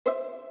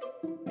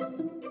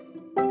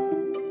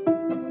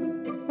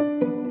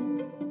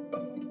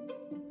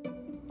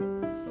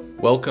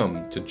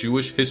Welcome to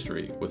Jewish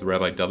History with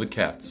Rabbi David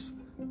Katz,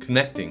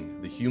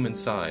 connecting the human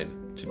side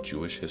to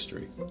Jewish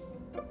history.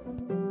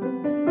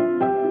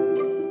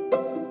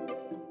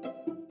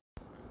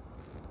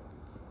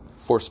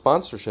 For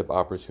sponsorship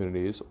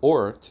opportunities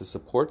or to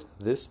support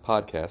this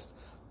podcast,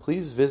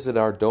 please visit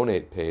our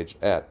donate page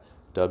at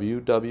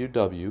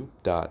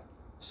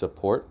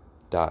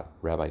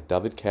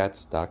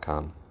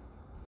www.support.rabbidavidkatz.com.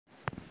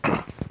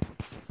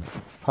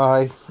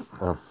 Hi,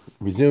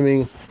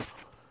 resuming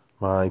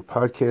my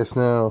podcast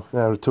now.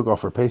 Now I took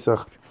off for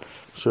Pesach.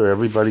 Sure,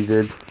 everybody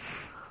did.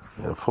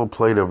 A full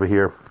plate over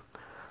here.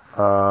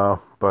 But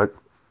I'm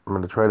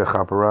going to try to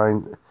hop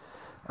around.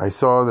 I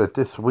saw that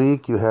this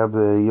week you have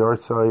the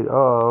yard site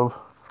of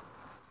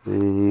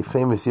the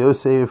famous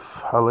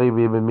Yosef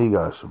Halevi ben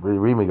Migash,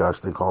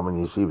 Rimigash they call him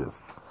in yeshivas.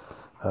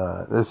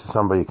 This is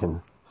somebody you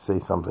can say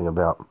something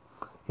about,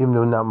 even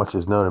though not much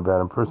is known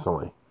about him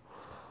personally.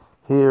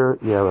 Here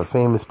you have a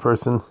famous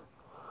person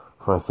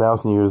from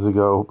 1,000 years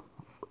ago,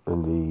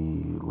 in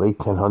the late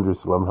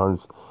 1000s,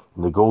 1100s,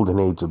 in the golden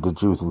age of the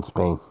Jews in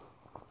Spain.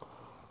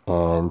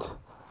 And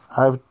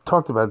I've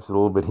talked about this a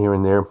little bit here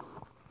and there,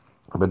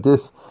 but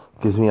this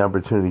gives me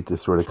opportunity to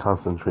sort of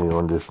concentrate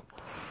on this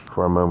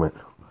for a moment.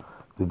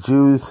 The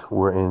Jews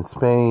were in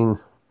Spain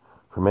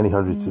for many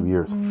hundreds of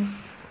years,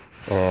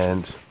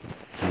 and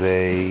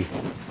they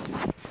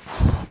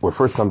were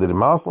first under the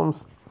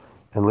Muslims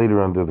and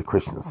later under the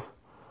Christians.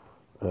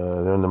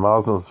 They're in the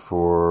Muslims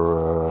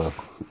for, I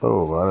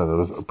don't know, it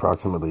was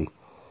approximately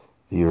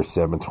the year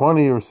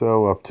 720 or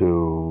so, up to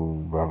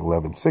about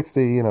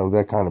 1160,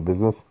 that kind of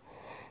business.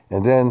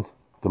 And then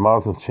the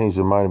Muslims changed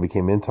their mind and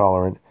became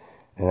intolerant,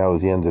 and that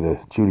was the end of the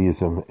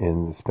Judaism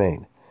in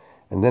Spain.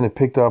 And then it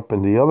picked up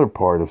in the other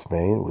part of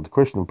Spain, with the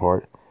Christian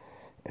part,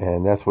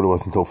 and that's what it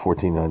was until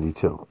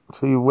 1492.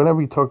 So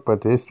whenever you talk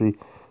about the history,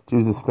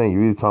 Jews in Spain,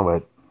 you're either talking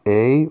about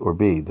A or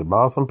B, the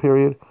Muslim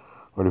period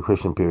or the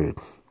Christian period.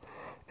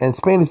 And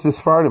Spain is this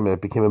Sephardim.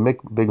 It became a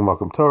big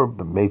Makom Torah,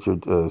 a major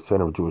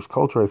center of Jewish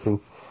culture, I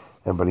think.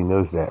 Everybody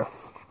knows that.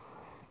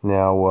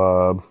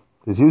 Now,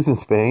 the Jews in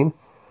Spain,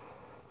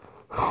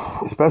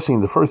 especially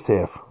in the first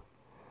half,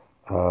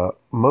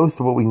 most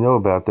of what we know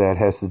about that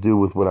has to do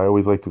with what I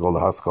always like to call the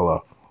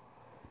Haskalah,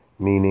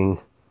 meaning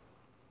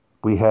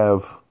we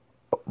have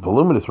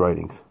voluminous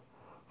writings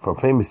from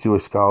famous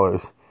Jewish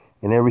scholars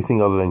in everything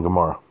other than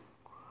Gemara.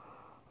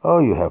 Oh,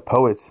 you have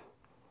poets.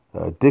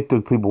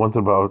 Dikduk people, once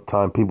upon a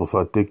time, people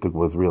thought Dikduk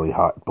was really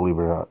hot, believe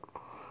it or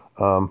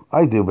not.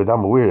 I do, but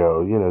I'm a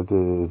weirdo,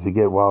 to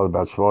get wild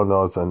about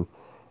shvanos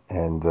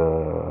and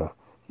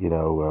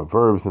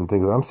verbs and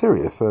things. I'm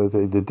serious.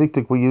 The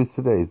Dikduk we use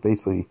today is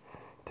basically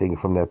taken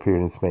from that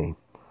period in Spain.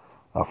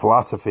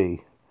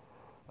 Philosophy,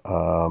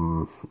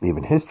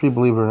 even history,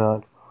 believe it or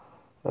not.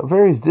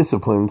 Various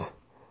disciplines,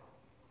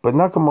 but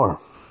not Gemara.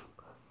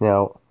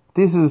 Now,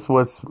 this is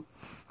what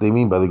they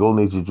mean by the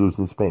Golden Age of Jews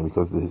in Spain,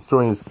 because the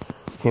historians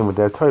came with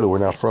that title. We're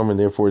not from, and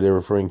therefore they're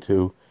referring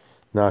to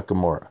not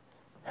Gemara.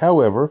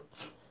 However,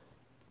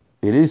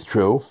 it is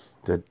true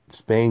that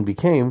Spain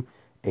became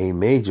a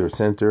major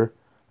center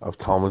of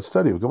Talmud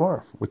study of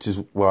Gemara, which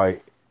is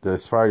why the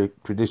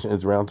Sephardic tradition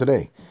is around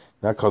today,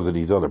 not because of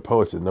these other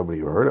poets that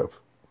nobody ever heard of.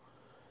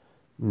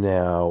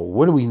 Now,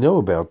 what do we know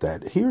about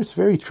that? Here it's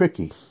very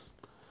tricky,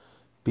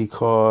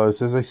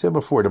 because, as I said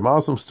before, the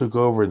Muslims took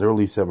over in the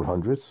early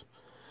 700s.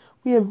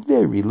 We have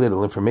very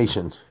little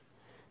information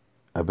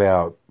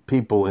about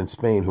people in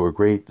Spain who are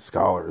great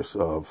scholars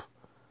of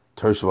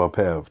Torah Sheba'al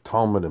Peh, of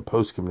Talmud and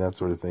Poskim and that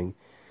sort of thing,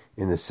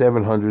 in the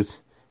 700s,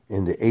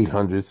 in the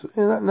 800s.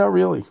 Not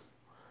really.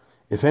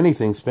 If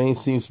anything, Spain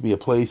seems to be a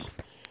place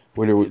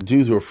where there were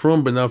Jews who were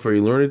from but not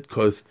very learned,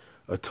 because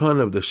a ton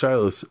of the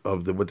shilas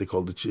of what they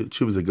called the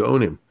Chuvas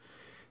Gaonim,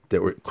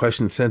 that were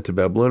questions sent to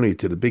Babylonia,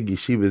 to the big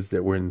yeshivas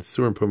that were in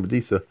Sur and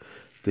Pumbedisa,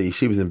 the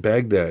yeshivas in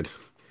Baghdad,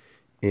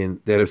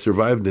 that have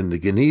survived in the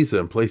Geniza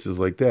and places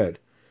like that,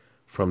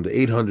 from the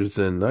 800s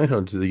and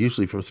 900s, they're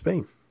usually from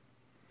Spain,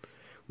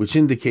 which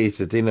indicates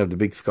that they don't have the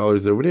big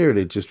scholars over there.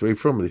 They just right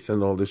from it. They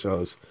send all the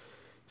shalos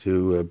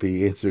to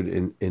be answered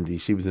in the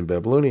yeshivas in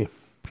Babylonia.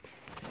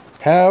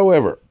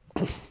 However,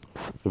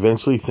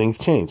 eventually things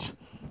changed.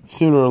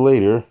 Sooner or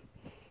later,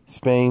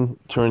 Spain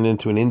turned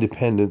into an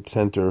independent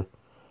center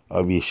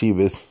of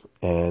yeshivas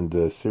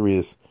and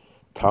serious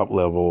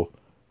top-level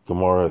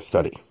Gemara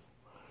study.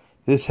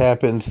 This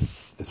happened,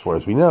 as far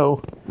as we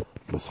know,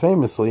 most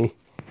famously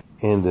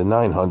in the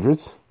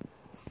 900s,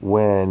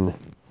 when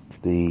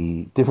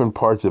the different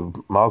parts of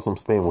Muslim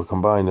Spain were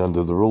combined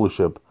under the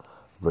rulership of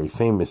a very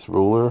famous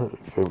ruler,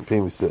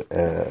 famous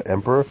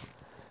emperor,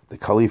 the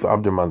Caliph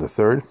Abdurrahman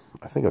III.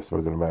 I think I've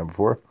spoken about him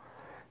before.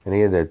 And he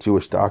had that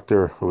Jewish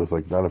doctor who was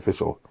like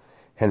non-official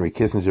Henry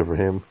Kissinger for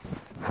him,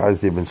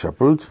 Chazdi ibn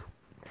Shaprut.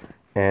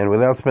 And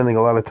without spending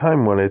a lot of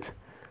time on it,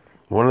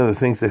 one of the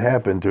things that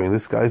happened during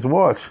this guy's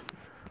watch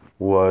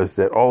was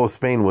that all of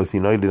Spain was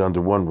united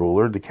under one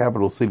ruler. The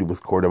capital city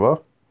was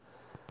Cordoba,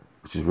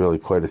 which is really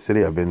quite a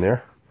city. I've been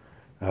there.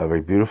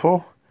 Very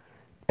beautiful.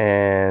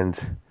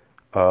 and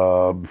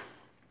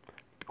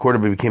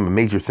Cordoba became a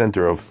major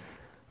center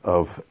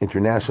of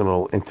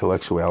international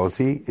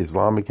intellectuality,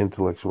 Islamic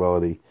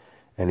intellectuality,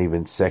 and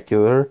even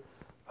secular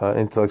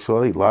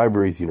intellectuality,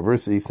 libraries,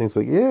 universities, things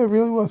like, yeah, it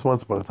really was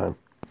once upon a time.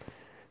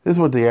 This is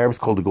what the Arabs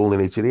called the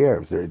golden age of the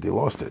Arabs. They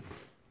lost it.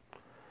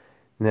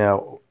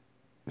 Now,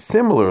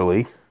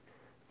 similarly,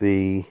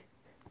 the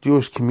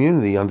Jewish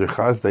community under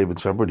Chaz David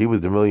Shepard, he was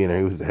the millionaire,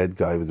 he was the head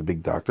guy, he was a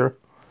big doctor.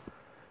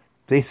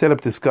 They set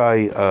up this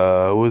guy,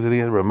 what was it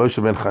again?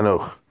 Moshe ben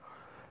Chanoch.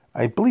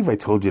 I believe I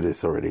told you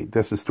this already.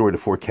 That's the story of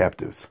the four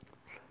captives.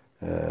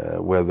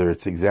 Whether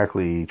it's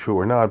exactly true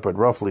or not, but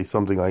roughly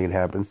something like it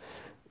happened.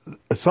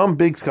 Some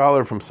big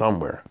scholar from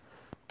somewhere,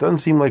 doesn't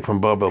seem like from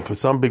Babel, for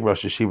some big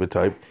Rosh Hashiva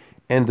type,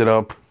 ended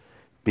up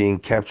being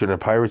captured in a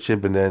pirate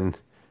ship and then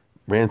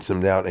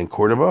ransomed out in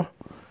Cordoba.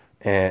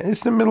 And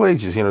it's the Middle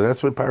Ages,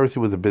 that's what piracy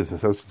was a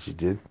business. That's what she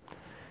did.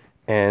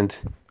 And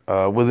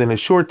within a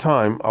short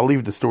time, I'll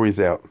leave the stories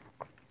out.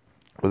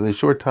 Within a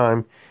short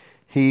time,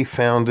 he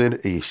founded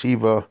a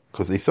yeshiva,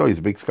 because they saw he's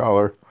a big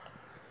scholar,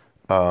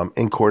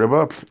 in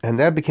Cordoba, and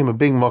that became a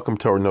big Malkam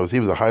Torah knows. He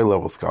was a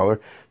high-level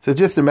scholar. So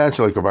just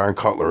imagine like a Baron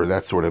Kotler or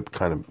that sort of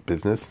kind of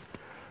business,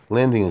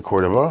 landing in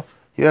Cordoba.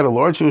 He had a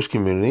large Jewish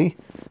community.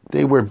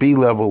 They were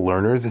B-level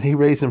learners, and he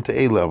raised them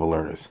to A-level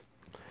learners.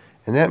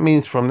 And that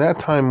means from that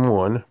time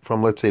on,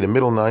 from let's say the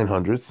middle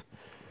 900s,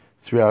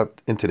 throughout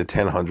into the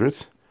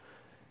 1000s,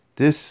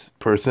 this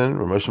person,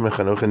 Moshe ben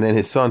Chanoch, and then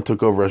his son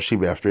took over Rosh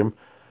Hashiva after him.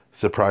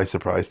 Surprise,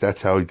 surprise,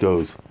 that's how it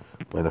goes.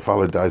 When the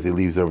father dies, he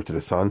leaves over to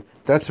the son.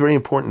 That's very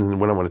important in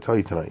what I want to tell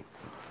you tonight.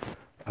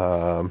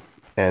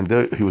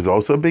 He was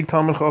also a big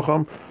Talmid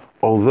Chacham,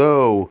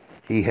 although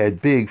he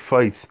had big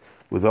fights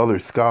with other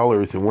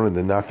scholars who wanted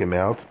to knock him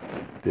out.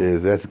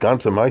 That's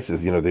Gansa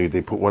Mises.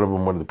 They put one of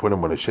them wanted to put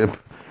him on a ship.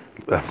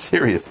 I'm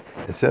serious.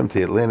 At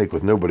 70 Atlantic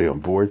with nobody on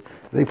board.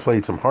 They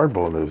played some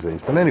hardball in those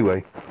days. But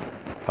anyway,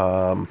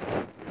 so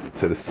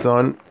the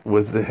son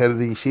was the head of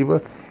the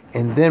yeshiva.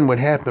 And then what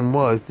happened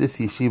was this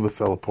yeshiva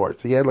fell apart.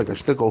 So you had like a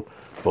shtickle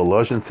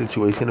Volozhin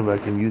situation, if I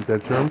can use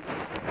that term,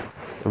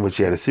 in which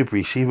you had a super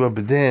yeshiva.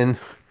 But then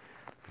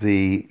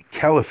the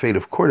Caliphate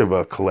of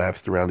Cordoba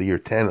collapsed around the year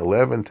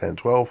 1011,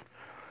 1012,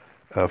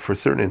 for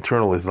certain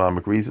internal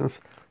Islamic reasons.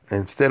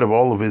 And instead of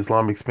all of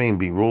Islamic Spain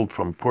being ruled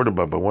from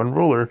Cordoba by one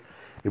ruler,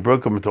 it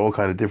broke up into all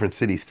kind of different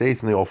city-states,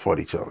 and they all fought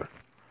each other.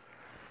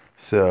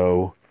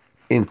 So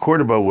in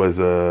Cordoba was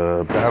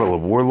a battle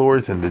of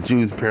warlords, and the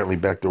Jews apparently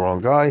backed the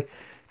wrong guy,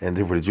 and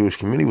therefore the Jewish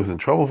community was in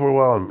trouble for a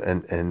while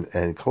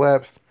and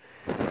collapsed,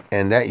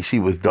 and that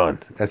yeshiva was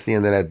done. That's the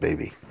end of that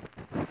baby.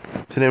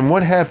 So then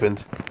what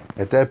happened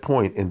at that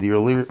point in the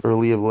early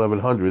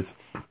 1100s,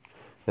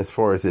 as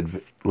far as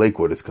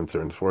Lakewood is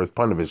concerned, as far as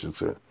Punovich is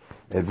concerned,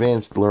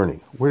 advanced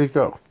learning? Where'd it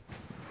go?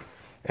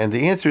 And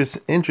the answer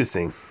is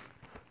interesting.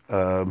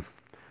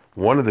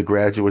 One of the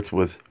graduates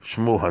was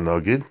Shmuel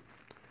HaNagid,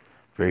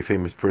 very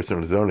famous person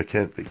on his own.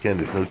 Again,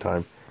 there's no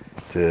time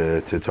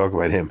to talk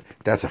about him.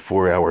 That's a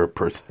 4-hour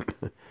person.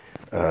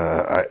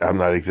 I'm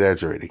not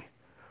exaggerating.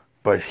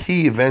 But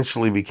he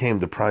eventually became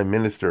the prime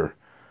minister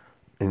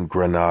in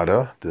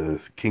Granada,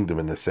 the kingdom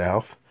in the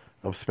south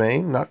of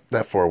Spain, not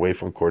that far away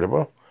from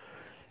Cordoba.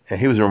 And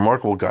he was a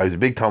remarkable guy. He was a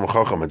big Talmid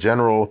Chacham, a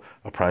general,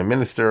 a prime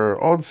minister,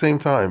 all at the same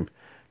time.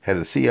 Head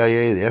of the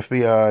CIA, the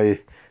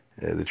FBI,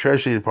 the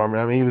Treasury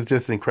Department. I mean, he was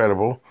just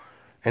incredible.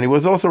 And he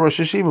was also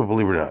Rosh Hashiva,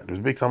 believe it or not. He was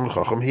a big Talmid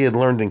Chacham. He had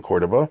learned in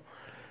Cordoba.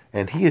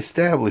 And he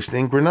established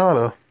in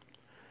Granada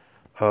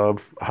a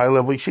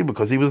high-level yeshiva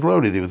because he was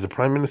loaded. He was the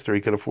prime minister. He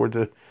could afford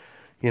to,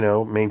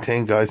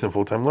 maintain guys in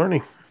full-time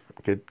learning,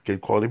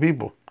 get quality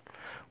people.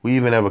 We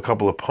even have a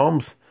couple of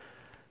poems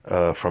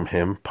from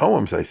him,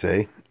 I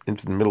say,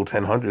 into the middle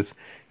 1000s,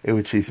 in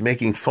which he's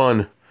making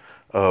fun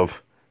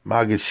of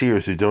Maggid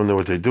Shirs who don't know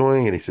what they're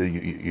doing, and he said,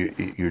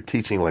 you're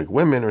teaching like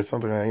women or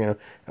something like that.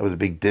 That was a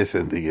big diss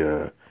in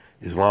the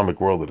Islamic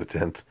world of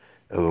the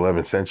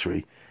 11th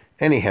century.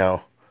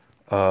 Anyhow,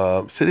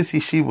 so this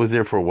yeshiva was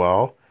there for a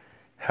while.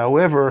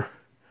 However,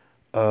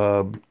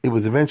 it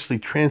was eventually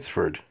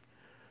transferred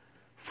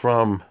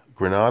from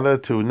Granada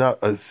to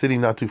a city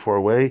not too far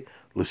away,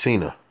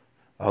 Lucena,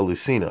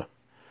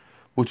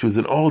 which was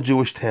an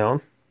all-Jewish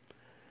town,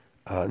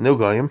 no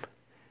goyim,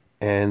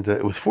 and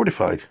it was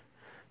fortified.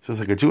 So it's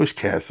like a Jewish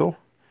castle.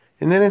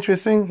 Isn't that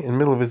interesting? In the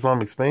middle of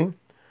Islamic Spain.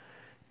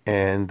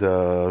 And it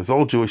was an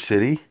all-Jewish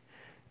city,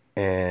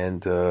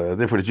 and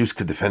therefore the Jews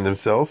could defend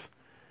themselves.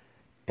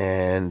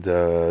 And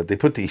they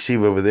put the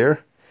yeshiva over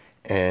there,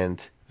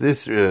 and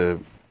this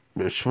Shmuel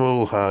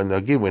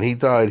HaNagid, when he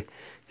died,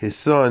 his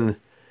son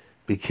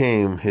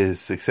became his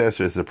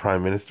successor as the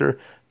prime minister,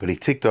 but he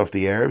ticked off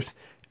the Arabs,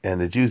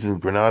 and the Jews in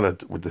Granada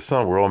with the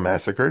son were all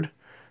massacred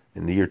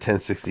in the year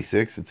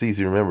 1066. It's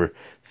easy to remember,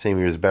 same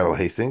year as the Battle of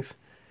Hastings.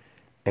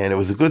 And it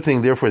was a good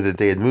thing, therefore, that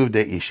they had moved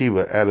that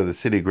yeshiva out of the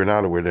city of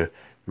Granada where the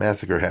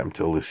massacre happened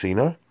to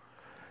Lucena.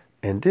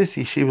 And this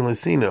yeshiva in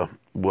Lucena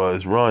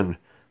was run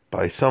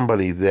by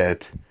somebody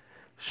that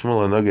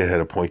Shmuel HaNagid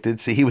had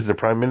appointed. See, he was the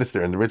prime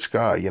minister and the rich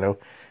guy,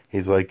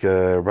 He's like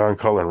Ron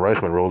Kotler and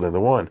Reichman rolled into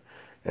one.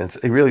 And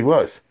it really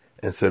was.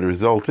 And so the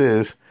result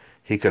is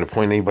he could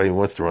appoint anybody who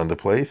wants to run the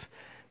place.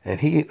 And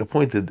he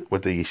appointed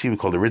what the yeshiva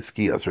called the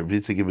Ritzki, Rabbi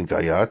Yitzchak Ibn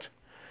Gayat,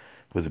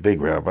 was a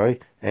big rabbi,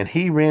 and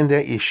he ran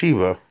that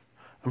yeshiva.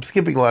 I'm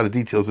skipping a lot of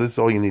details, but this is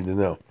all you need to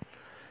know.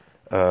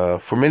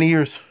 For many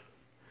years,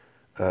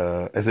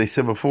 as I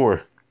said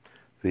before,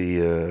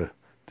 the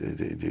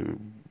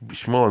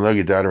Shmuel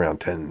Nagi died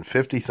around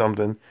 1050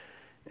 something,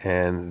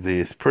 and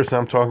this person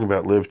I'm talking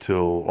about lived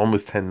till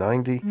almost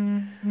 1090.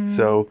 Mm-hmm.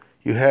 So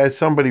you had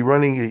somebody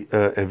running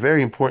a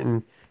very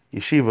important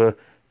yeshiva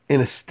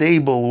in a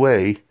stable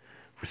way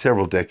for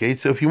several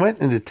decades. So if you went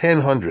in the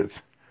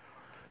 1000s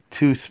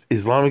to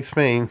Islamic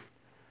Spain,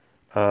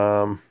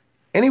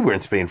 anywhere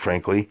in Spain,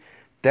 frankly,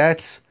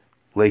 that's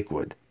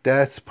Lakewood,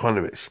 that's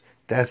Punovish,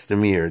 that's the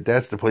Mir,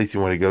 that's the place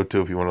you want to go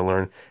to if you want to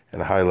learn at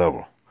a high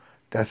level.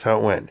 That's how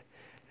it went.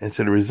 And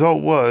so the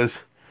result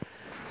was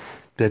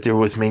that there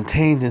was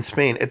maintained in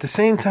Spain. At the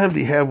same time,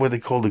 they have what they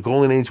call the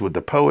Golden Age with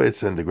the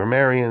poets and the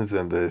grammarians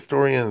and the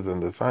historians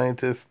and the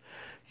scientists.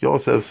 You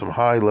also have some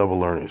high-level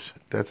learners.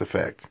 That's a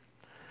fact.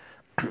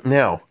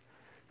 Now,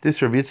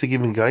 this Rabbi Yitzchak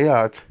Ibn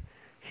Gayat,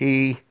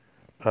 he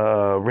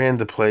ran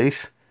the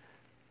place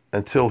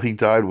until he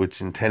died,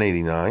 which in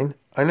 1089.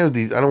 I know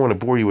these. I don't want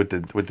to bore you with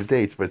the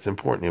dates, but it's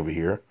important over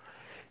here.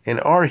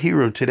 And our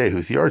hero today,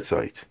 who's the art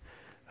site,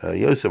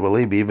 Yosef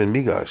Alevi Ibn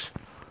Migash,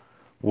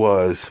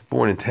 was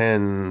born in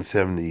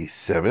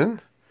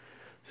 1077.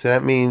 So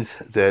that means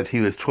that he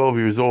was 12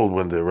 years old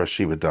when the Rosh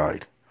Yeshiva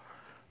died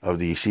of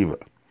the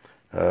yeshiva.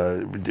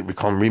 We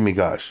call him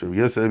Rimigash.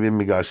 Yosef Ibn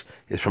Migash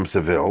is from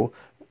Seville.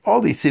 All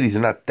these cities are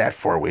not that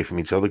far away from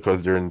each other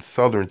because they're in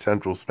southern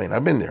central Spain.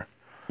 I've been there.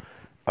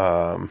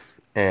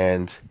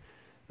 And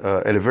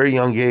at a very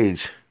young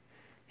age,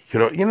 he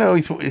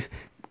could,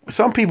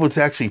 some people it's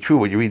actually true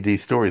when you read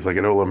these stories, like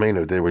at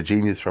Olameno, they were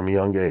genius from a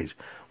young age.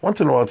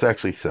 Once in a while, it's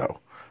actually so.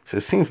 So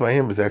it seems by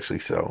him it was actually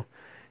so.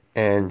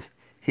 And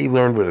he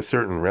learned with a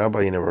certain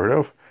rabbi you never heard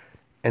of.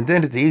 And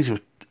then at the age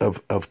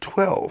of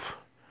 12,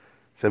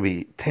 so that'd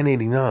be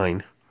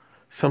 1089,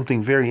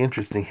 something very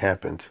interesting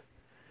happened.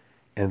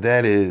 And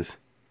that is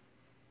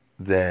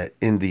that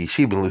in the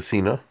Yeshiva in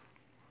Lucena,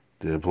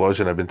 the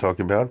Pelosian I've been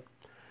talking about,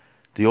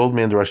 the old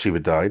man, the Rosh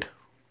Yeshiva, died.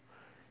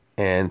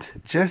 And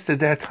just at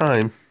that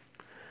time,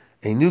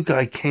 a new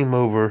guy came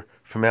over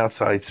from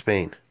outside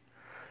Spain.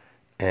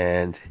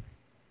 And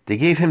they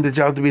gave him the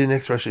job to be the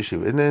next Rosh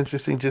Yeshiva. Isn't that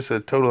interesting? Just a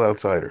total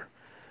outsider.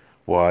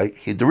 Why?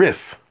 He had the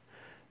Rif,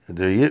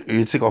 the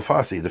Yitzhak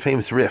Alfasi, the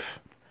famous Rif.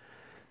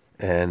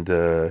 And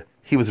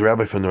he was a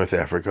rabbi from North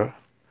Africa.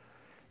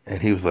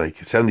 And he was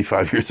like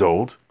 75 years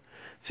old.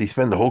 So he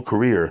spent the whole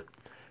career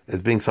as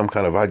being some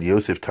kind of Ad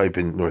Yosef type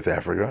in North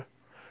Africa,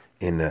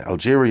 in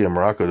Algeria,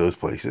 Morocco, those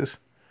places,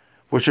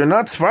 which are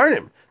not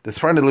Sephardim. The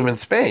Sephardim live in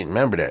Spain.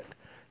 Remember that.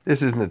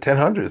 This is in the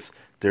 1000s.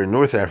 They're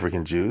North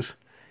African Jews.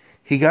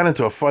 He got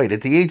into a fight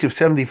at the age of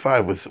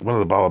 75 with one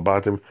of the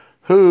Balabatim.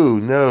 Who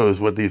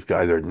knows what these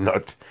guys are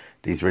nuts,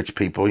 these rich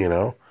people,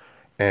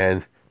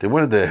 And they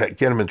wanted to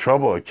get him in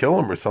trouble or kill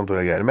him or something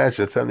like that.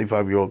 Imagine a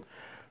 75-year-old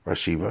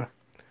Rosh Yeshiva.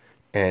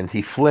 And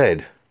he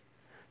fled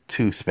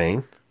to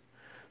Spain.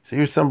 So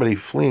here's somebody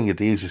fleeing at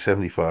the age of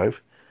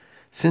 75,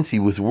 since he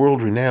was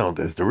world-renowned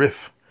as the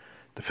Rif,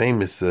 the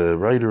famous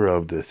writer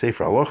of the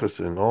Sefer Halachos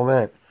and all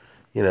that,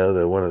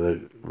 one of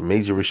the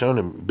major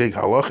Rishonim, big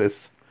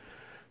Halachos.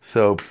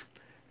 So,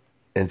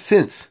 and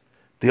since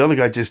the other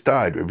guy just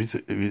died,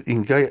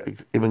 Ibn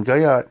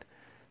Gayat,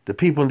 the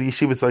people in the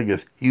yeshivas like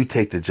this, you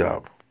take the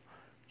job.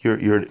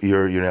 You're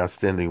an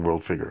outstanding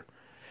world figure.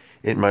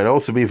 It might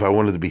also be, if I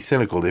wanted to be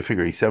cynical, they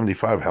figure he's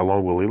 75, how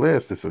long will he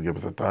last? This will give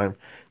us a time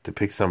to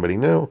pick somebody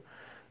new.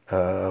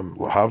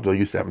 Lahavdil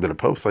used to happen to the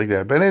popes like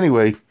that. But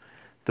anyway,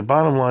 the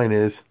bottom line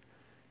is,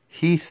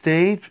 he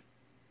stayed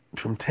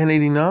from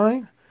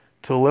 1089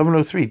 to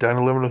 1103, died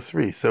in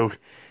 1103. So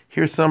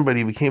here's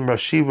somebody who became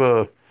Rosh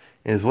Yeshiva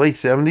in his late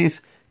 70s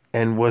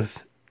and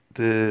was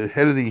the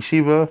head of the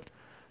yeshiva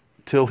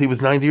till he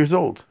was 90 years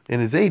old, in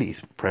his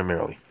 80s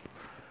primarily.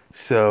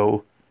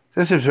 So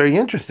this is very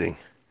interesting.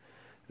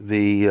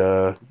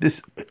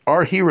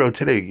 Our hero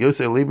today,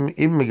 Yosef Ibn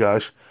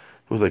Migash,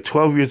 who was like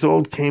 12 years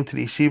old, came to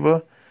the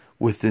yeshiva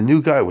with the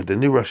new guy, with the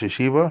new Rosh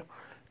Yeshiva,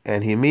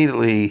 and he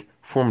immediately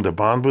formed a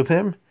bond with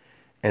him,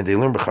 and they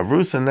learned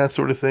B'chavrus and that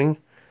sort of thing,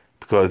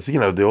 because,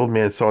 the old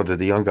man saw that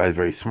the young guy is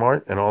very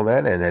smart and all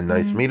that, and had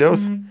nice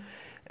midos,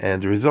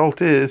 and the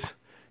result is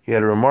he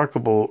had a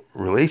remarkable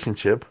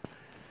relationship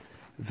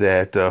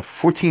that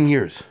 14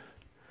 years.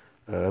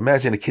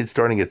 Imagine a kid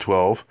starting at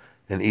 12,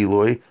 and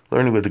Eloi,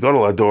 learning with the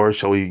Gadol Ador,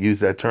 shall we use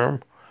that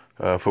term,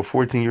 for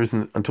 14 years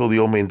until the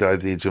old man died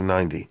at the age of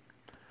 90.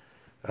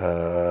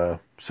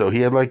 So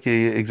he had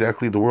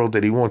exactly the world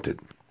that he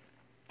wanted.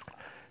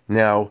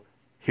 Now,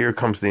 here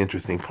comes the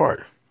interesting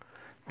part.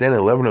 Then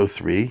in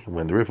 1103,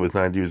 when the Rif was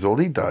 90 years old,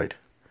 he died.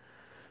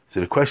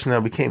 So the question now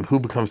became, who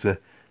becomes the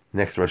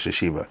next Rosh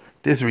Yeshiva?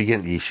 This is where we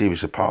get into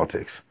yeshivish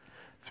politics.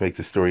 Let's make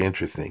the story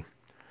interesting.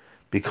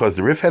 Because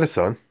the Rif had a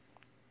son,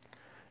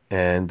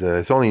 and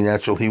it's only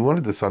natural he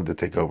wanted the son to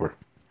take over.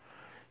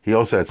 He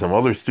also had some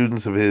other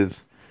students of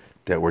his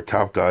that were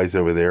top guys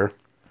over there.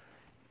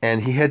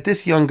 And he had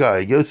this young guy,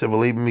 Yosef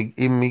Alevi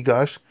Ibn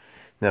Migash.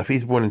 Now, if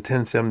he's born in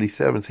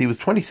 1077, so he was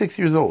 26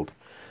 years old.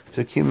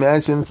 So can you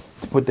imagine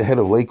to put the head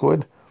of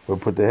Lakewood or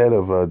put the head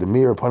of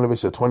Demir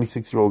Panovich, a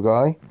 26-year-old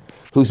guy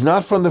who's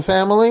not from the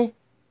family,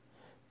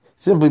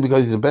 simply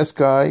because he's the best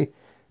guy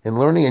in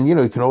learning? And,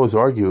 you can always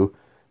argue,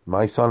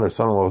 my son or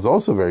son-in-law is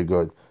also very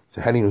good.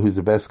 So how do you know who's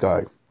the best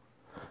guy?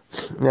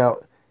 Now,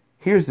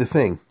 here's the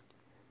thing.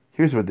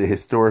 Here's where the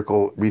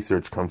historical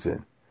research comes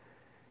in.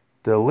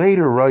 The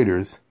later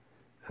writers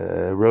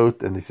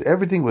wrote, and they said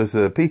everything was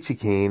peachy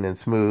keen and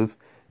smooth,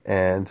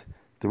 and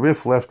the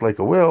Rif left like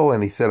a will,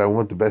 and he said, I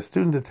want the best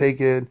student to take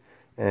it,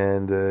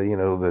 and,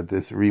 that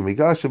this Ri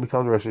Migash should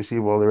become the Rosh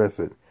Hashiva, all the rest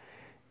of it.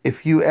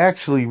 If you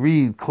actually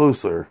read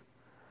closer,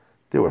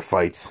 there were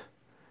fights,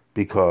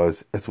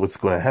 because that's what's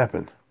going to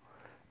happen.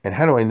 And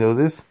how do I know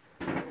this?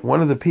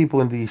 One of the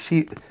people in the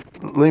yeshiva,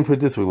 let me put it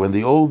this way, when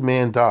the old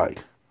man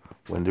died,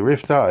 when the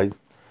Rif died,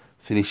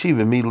 so the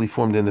yeshiva immediately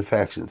formed into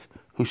factions.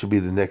 Who should be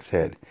the next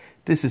head?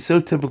 This is so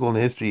typical in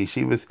the history of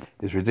yeshivas,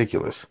 it's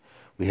ridiculous.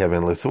 We have it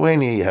in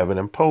Lithuania, you have it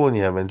in Poland,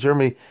 you have it in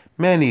Germany,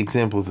 many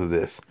examples of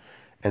this.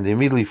 And they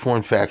immediately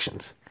formed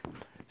factions.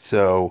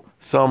 So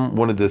some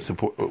wanted to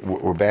support,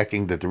 were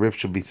backing that the Rif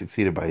should be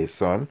succeeded by his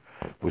son,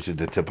 which is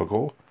the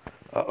typical.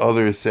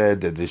 Others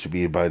said that they should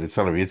be by the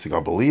son of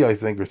Yitzchak Abali, I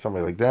think, or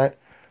something like that,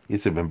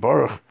 Yitzchak ben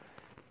Baruch.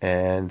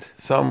 And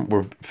some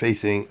were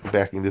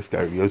backing this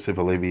guy, Yosef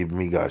Alevi Ibn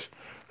Migash,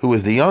 who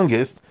was the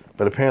youngest,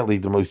 but apparently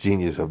the most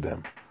genius of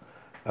them.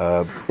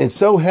 It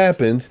so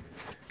happened,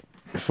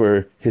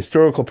 for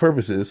historical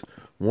purposes,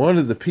 one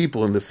of the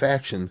people in the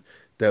faction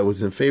that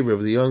was in favor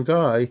of the young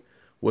guy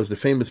was the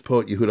famous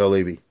poet Yehuda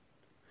Halevi.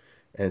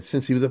 And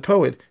since he was a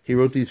poet, he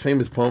wrote these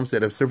famous poems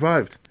that have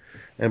survived.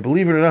 And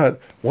believe it or not,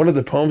 one of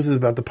the poems is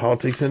about the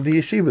politics in the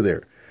yeshiva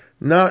there.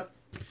 Not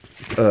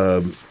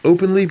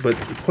openly, but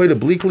quite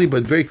obliquely,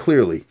 but very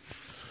clearly.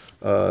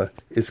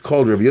 It's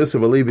called Rabbi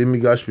Yosef Alevi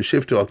Migash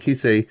B'Shifto Al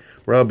Kisei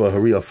Rabba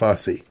Hari Al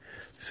Fasi.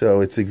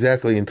 So it's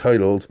exactly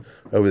entitled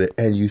over there.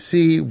 And you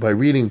see, by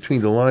reading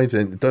between the lines,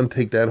 and it doesn't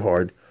take that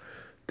hard,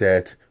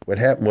 that what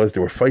happened was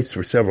there were fights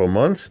for several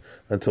months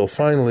until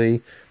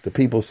finally the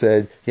people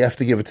said, you have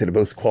to give it to the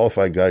most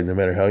qualified guy, no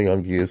matter how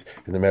young he is,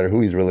 and no matter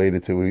who he's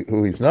related to,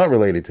 who he's not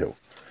related to.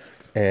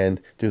 And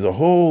there's a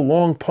whole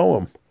long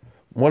poem,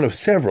 one of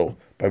several,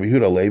 by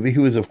Yehuda Halevi,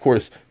 who is, of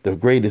course, the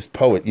greatest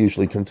poet,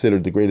 usually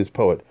considered the greatest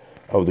poet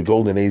of the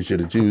golden age of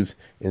the Jews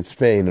in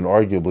Spain, and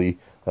arguably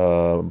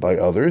by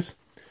others.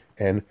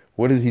 And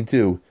what does he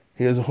do?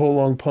 He has a whole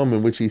long poem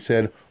in which he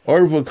said,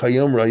 Arvu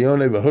Kayom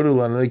Rayone V'Hodu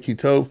Lanei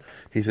Kitov.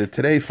 He said,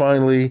 today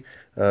finally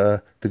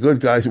the good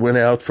guys went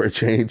out for a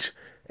change,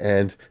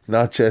 and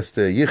not just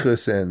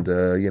yichus and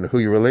who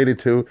you're related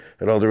to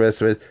and all the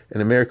rest of it.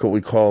 In America,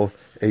 we call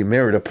a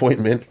merit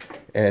appointment,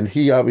 and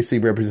he obviously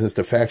represents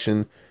the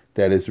faction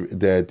that is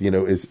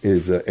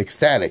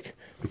ecstatic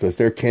because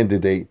their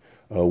candidate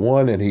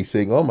won, and he's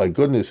saying, "Oh my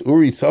goodness,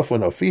 Uri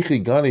Safwan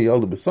Afichi Gani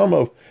Yalda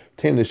B'Samov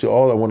Tenish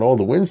all. I want all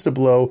the winds to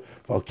blow.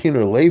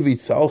 Valkiner Levi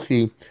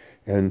Tzalchi."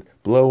 And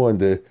blow on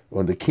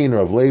the keener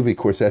of Levi. Of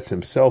course, that's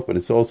himself, but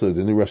it's also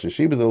the new Rosh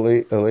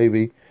Hashiva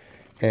Levi.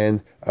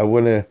 And I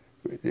want to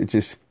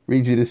just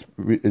read you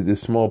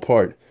this small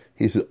part.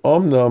 He says,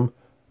 Omnam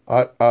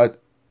at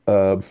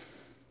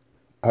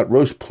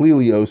Rosh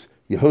Plilios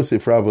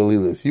Yehosef Rav.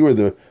 You are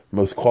the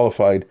most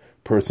qualified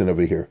person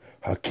over here.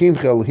 Hakim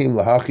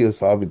Chelhim Lahachias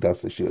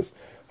Havidas Lashias.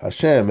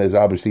 Hashem has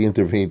obviously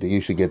intervened that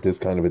you should get this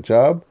kind of a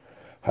job.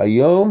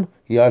 Hayom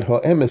Yad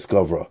Ha'emes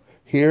Gavra.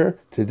 Here,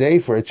 today,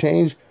 for a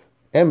change,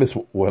 emes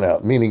won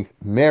out, meaning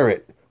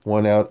merit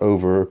won out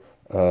over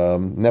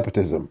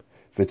nepotism.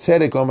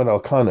 V'tzedek omed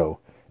al kano,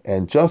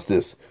 and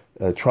justice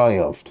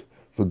triumphed.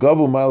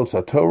 V'gavu ma'alos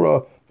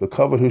haTorah,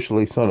 v'kavod hu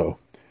shalei sono.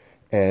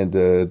 And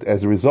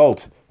as a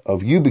result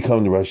of you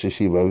becoming the Rosh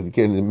Hashiva,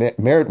 getting the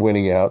merit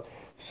winning out,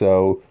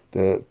 so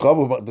the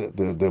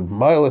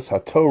ma'alos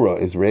haTorah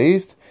is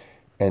raised,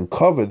 and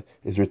kavod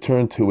is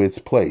returned to its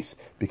place.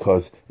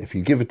 Because if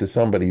you give it to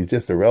somebody who's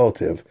just a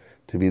relative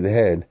to be the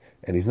head,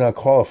 and he's not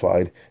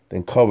qualified,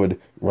 then kavod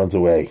runs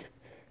away.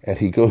 And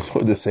he goes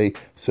on to say,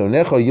 "So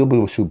necha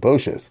yilbu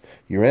shuboshes,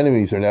 your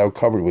enemies are now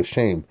covered with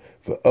shame.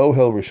 For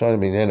ohel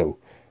rishonim minenu,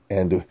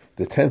 and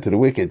the tent of the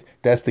wicked,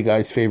 that's the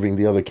guys favoring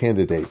the other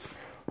candidates.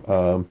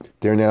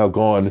 They're now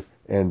gone,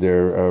 and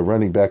they're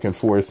running back and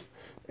forth,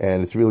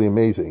 and it's really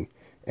amazing."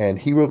 And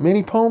he wrote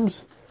many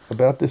poems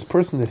about this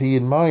person that he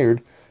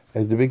admired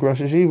as the big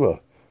Rosh Hashiva.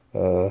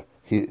 I'm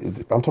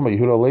talking about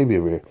Yehuda Halevi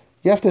over here.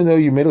 You have to know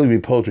you immediately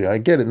read poetry. I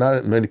get it.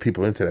 Not many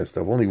people are into that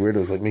stuff. Only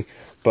weirdos like me.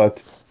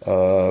 But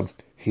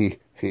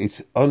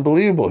he's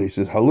unbelievable. He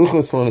says,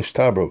 "Haluchos lo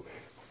nishtabro."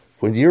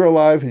 When you're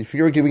alive, if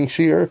you're giving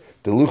shir,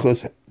 the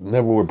luchos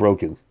never were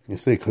broken. You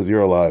see, because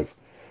you're alive.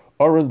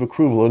 Aron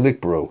b'kruv lo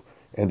nikbro,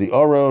 and the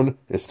Aron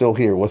is still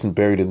here. It wasn't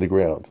buried in the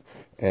ground.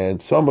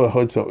 And Sama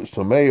hod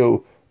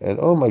someo, and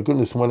oh my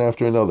goodness, one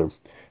after another.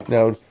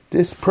 Now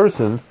this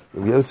person,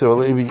 Yosef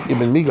Alevi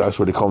Ibn Migash,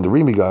 what they call him, the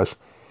Ri Migash,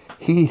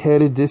 he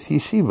headed this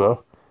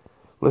yeshiva,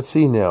 let's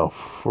see now,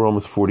 for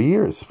almost 40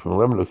 years, from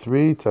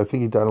 1103 to I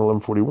think he died in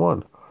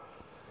 1141.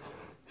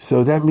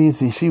 So that means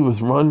the yeshiva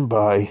was run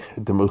by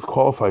the most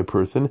qualified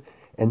person,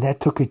 and that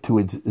took it to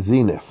its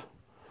zenith.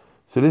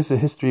 So this is a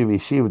history of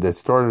yeshiva that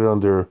started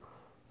under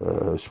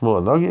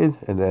Shmuel Nagid,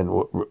 and then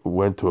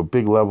went to a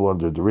big level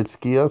under the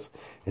Ritzkias,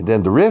 and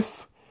then the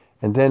Rif,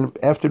 and then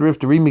after the Rif,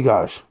 the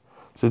Rimigash.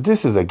 So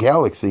this is a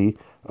galaxy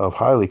of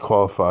highly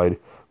qualified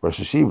Rosh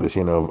Yeshivas,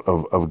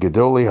 of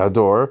Gedolei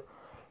Hador,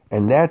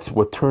 and that's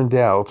what turned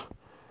out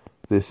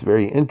this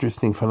very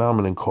interesting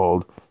phenomenon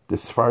called the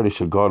Sephardic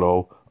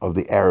Gadol of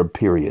the Arab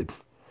period.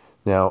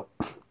 Now,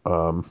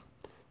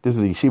 this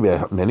is a yeshiva that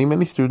had many,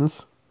 many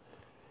students,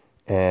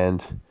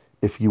 and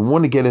if you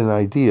want to get an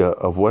idea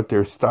of what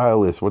their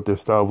style is, what their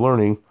style of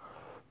learning,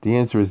 the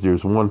answer is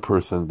there's one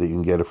person that you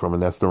can get it from,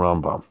 and that's the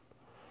Rambam.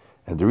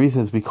 And the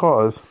reason is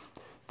because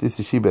this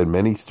yeshiva had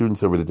many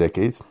students over the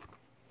decades.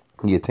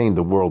 He attained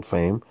the world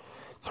fame.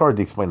 It's hard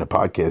to explain a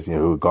podcast,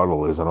 who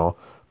Gadol is and all,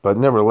 but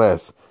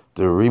nevertheless,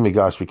 the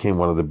Rimigash became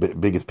one of the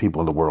biggest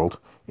people in the world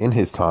in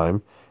his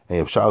time, and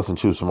you have Shalos and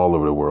Jews from all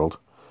over the world,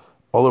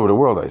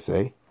 I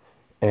say.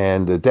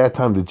 And at that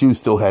time, the Jews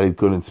still had it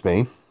good in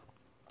Spain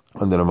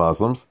under the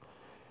Muslims.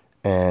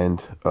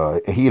 And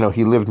he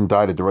lived and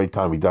died at the right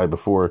time. He died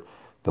before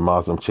the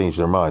Muslims changed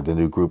their mind. The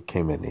new group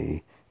came in.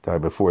 He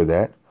died before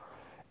that.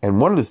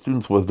 And one of the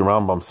students was the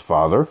Rambam's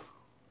father,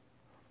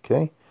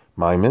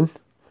 Maimon,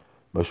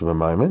 Moshe ben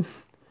Maimon.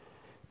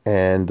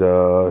 And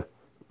the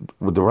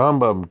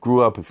Rambam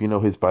grew up, if you know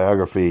his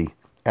biography,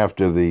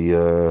 after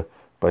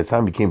by the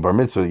time he became Bar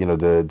Mitzvah,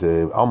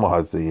 the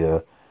Almohads,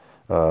 the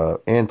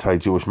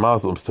anti-Jewish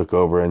Muslims took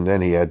over, and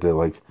then he had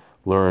to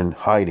learn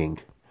hiding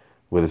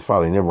with his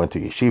father. He never went to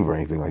yeshiva or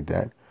anything like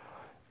that.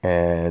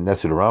 And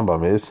that's who the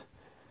Rambam is.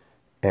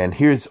 And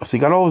so he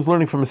got all his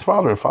learning from his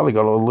father, and father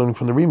got all the learning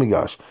from the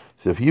Rimigash.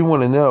 So if you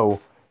want to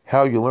know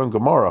how you learn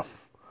Gemara,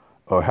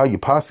 or how you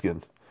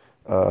paskin,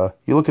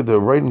 you look at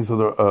the writings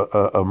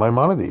of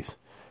Maimonides,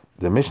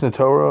 the Mishnah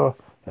Torah,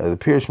 the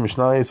Pirush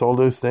Mishnayos, all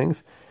those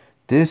things.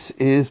 This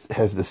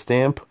has the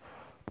stamp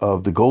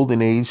of the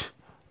golden age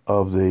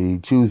of the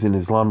Jews in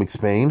Islamic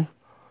Spain,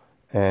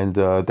 and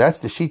that's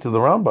the sheet of the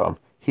Rambam.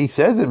 He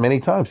says it many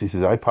times. He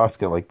says, I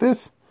paskin like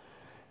this,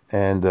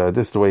 and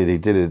this is the way they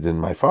did it in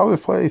my father's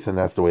place, and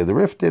that's the way the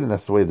Rif did, and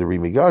that's the way the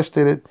Rimigash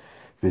did it.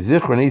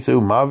 V'zichron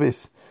isu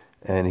mavis,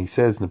 and he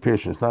says in the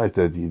Pirush Mishnayos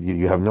that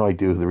you have no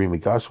idea who the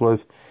Rimigash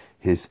was.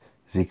 His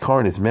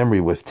zikaron, his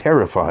memory was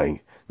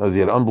terrifying. In other words, he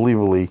had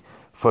unbelievably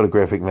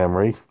photographic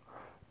memory,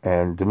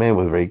 and the man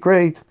was very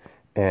great.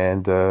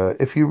 And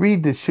if you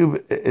read the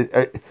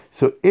Shuvah,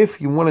 so if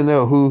you want to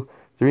know who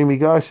the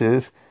Rimigash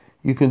is,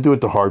 you can do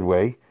it the hard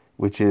way,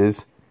 which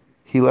is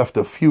he left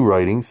a few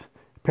writings.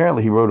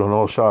 Apparently he wrote on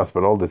all Shas,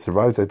 but all that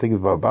survives, I think, is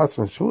about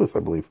Basra and Shavuos, I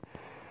believe,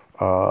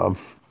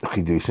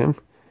 Chidushim.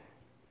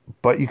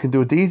 But you can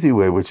do it the easy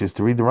way, which is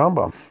to read the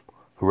Rambam,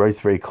 who writes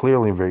very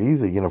clearly and very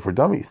easy, for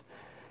dummies.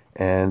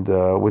 And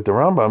with the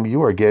Rambam,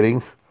 you are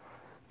getting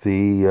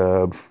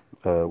the,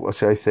 what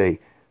should I say,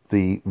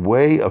 the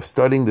way of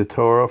studying the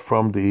Torah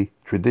from the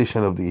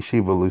tradition of the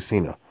Yeshiva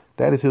Lucina.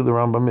 That is who the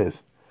Rambam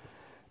is.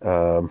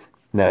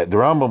 Now, the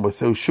Rambam was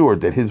so sure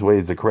that his way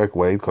is the correct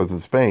way, because in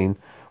Spain,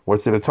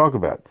 what's there to talk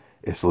about?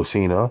 It's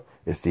Lucina,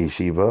 it's the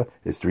Yeshiva,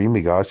 it's the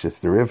Rimigash, it's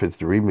the Rif, it's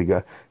the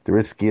Rimigash, the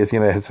Ritzkias.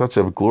 It had such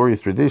a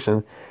glorious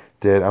tradition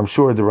that I'm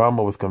sure the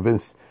Rambam was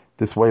convinced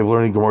this way of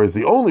learning Gemara is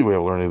the only way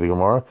of learning the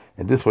Gemara,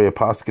 and this way of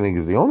paskening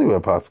is the only way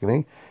of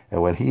paskening.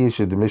 And when he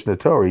issued the Mishnah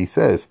Torah, he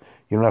says,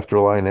 you don't have to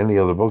rely on any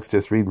other books,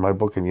 just read my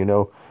book and you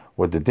know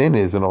what the din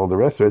is and all the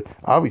rest of it.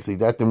 Obviously,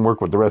 that didn't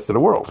work with the rest of the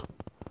world.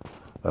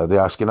 The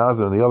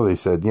Ashkenazim and the other, they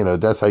said,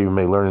 that's how you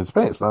may learn in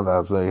Spain. It's not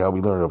how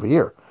we learn over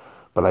here.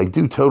 But I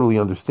do totally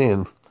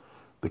understand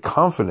the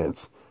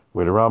confidence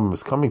where the Rambam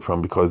is coming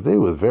from, because they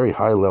was very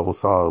high-level,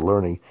 solid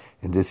learning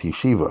in this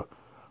yeshiva.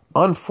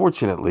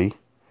 Unfortunately,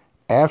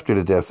 after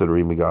the death of the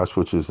Rimigash,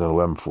 which was in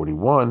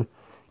 1141,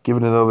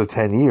 given another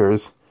 10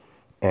 years,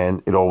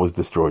 and it all was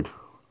destroyed.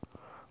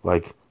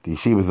 Like the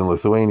yeshivas in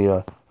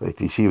Lithuania, like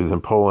the yeshivas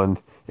in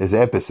Poland, is an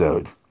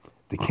episode.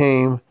 They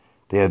came,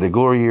 they had their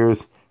glory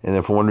years, and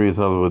then for one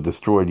reason or another were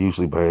destroyed,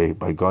 usually by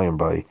Goyim,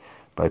 by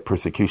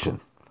persecution.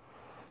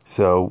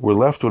 So we're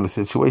left with a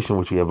situation in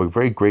which we have a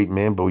very great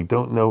man, but we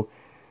don't know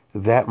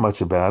that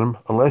much about him,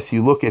 unless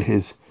you look at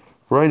his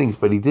writings,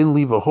 but he didn't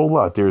leave a whole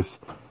lot. There's,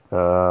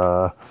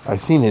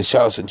 I've seen his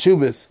Shalos and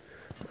Chuvas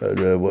of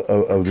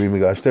the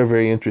Rimigash. They're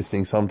very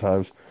interesting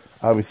sometimes.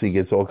 Obviously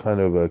gets all kind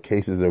of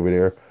cases over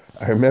there.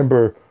 I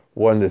remember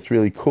one that's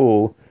really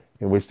cool,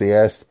 in which they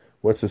asked,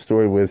 what's the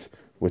story with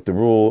the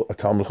rule, a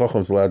Talmud Chacham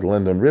is allowed to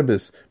lend on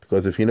ribbis,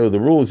 because if you know the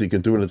rules, you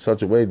can do it in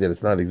such a way that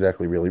it's not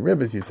exactly really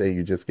ribbis. You say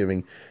you're just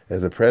giving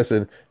as a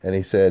precedent. And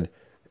he said,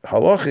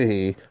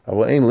 Halachahi,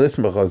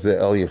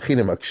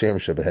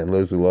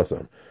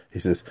 he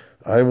says,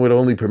 I would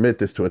only permit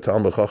this to a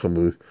Talmud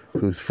Chacham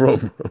who's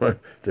from. There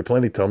are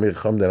plenty of Talmud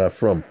Chacham that are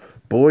from.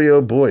 boy,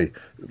 oh boy,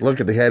 look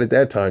at they had at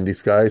that time,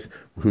 these guys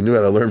who knew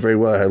how to learn very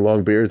well, had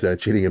long beards and are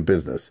cheating in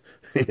business.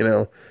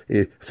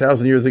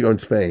 1,000 years ago in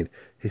Spain,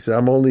 he said,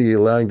 I'm only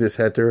allowing this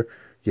heter,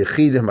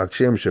 yechidim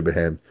hakshem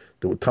shebehem,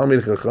 the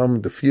Talmid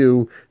Chacham, the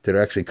few that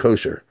are actually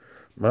kosher.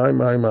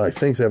 My,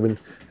 things haven't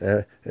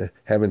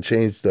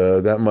changed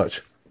that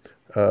much.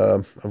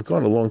 I've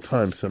gone a long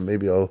time, so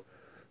maybe I'll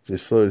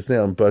just slow this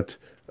down, but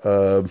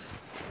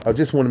I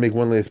just want to make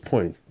one last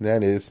point, and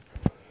that is,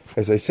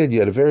 as I said, you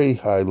had a very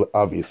high,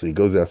 obviously, it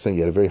goes out saying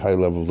you had a very high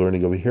level of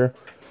learning over here.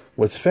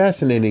 What's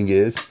fascinating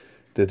is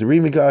that the Ri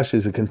Migash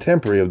is a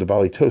contemporary of the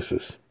Bali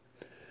Tosus.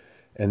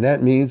 And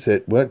that means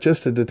that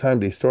just at the time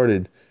they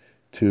started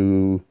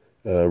to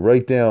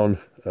write down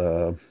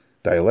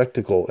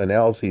dialectical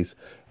analyses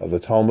of the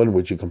Talmud,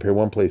 which you compare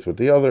one place with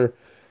the other,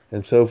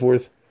 and so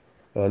forth,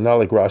 not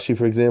like Rashi,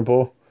 for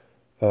example,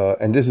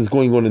 and this is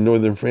going on in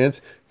northern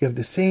France, you have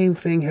the same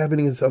thing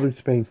happening in southern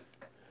Spain.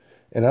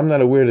 And I'm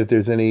not aware that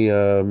there's any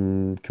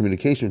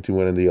communication between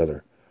one and the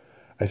other.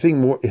 I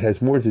think it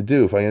has more to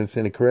do, if I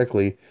understand it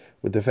correctly,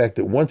 with the fact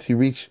that once you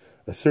reach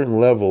a certain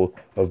level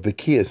of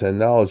bekias and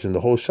knowledge in the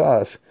whole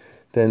Shas,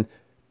 then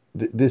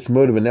this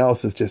mode of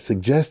analysis just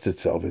suggests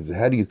itself. It's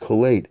how do you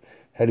collate?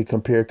 How do you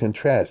compare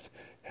contrast?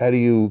 How do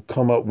you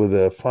come up with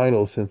a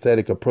final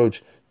synthetic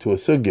approach to a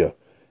sugya?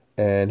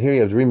 And here you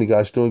have the Ri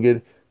Migash doing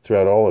it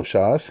throughout all of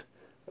Shas.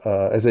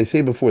 As I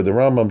say before, the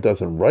Rambam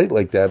doesn't write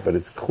like that, but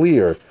it's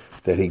clear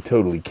that he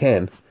totally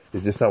can.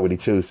 It's just not what he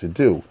chose to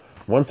do.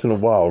 Once in a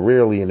while,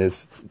 rarely in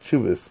his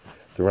Chuvas,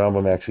 the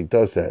Rambam actually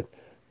does that.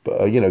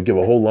 But, give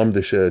a whole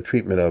lumdish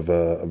treatment of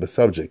a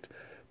subject.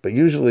 But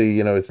usually,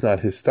 it's not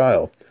his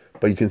style.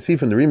 But you can see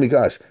from the Ri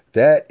Migash,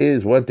 that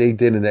is what they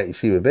did in that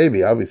yeshiva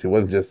baby. Obviously, it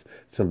wasn't just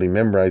simply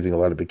memorizing a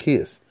lot of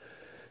Bekiyas.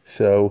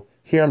 So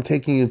here I'm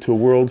taking you to a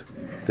world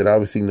that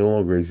obviously no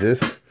longer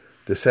exists.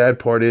 The sad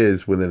part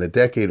is, within a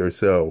decade or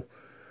so,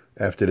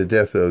 after the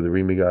death of the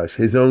Ri Migash,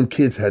 his own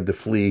kids had to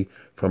flee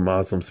from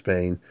Muslim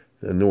Spain,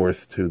 the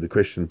north, to the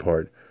Christian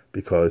part,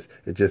 because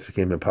it just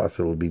became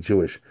impossible to be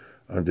Jewish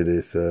under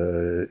this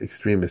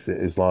extremist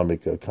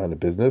Islamic kind of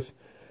business.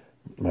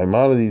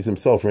 Maimonides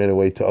himself ran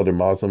away to other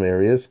Muslim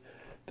areas.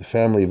 The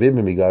family of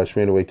Ibn Migash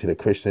ran away to the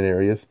Christian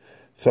areas.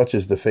 Such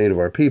is the fate of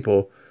our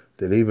people,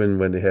 that even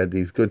when they had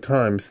these good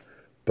times,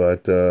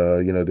 but they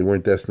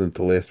weren't destined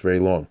to last very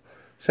long.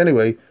 So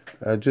anyway,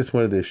 I just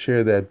wanted to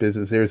share that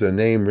business. There's a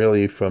name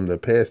really from the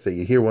past that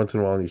you hear once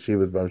in a while in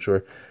yeshivas, but I'm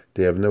sure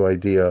they have no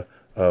idea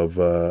of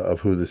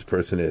who this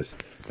person is.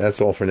 That's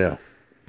all for now.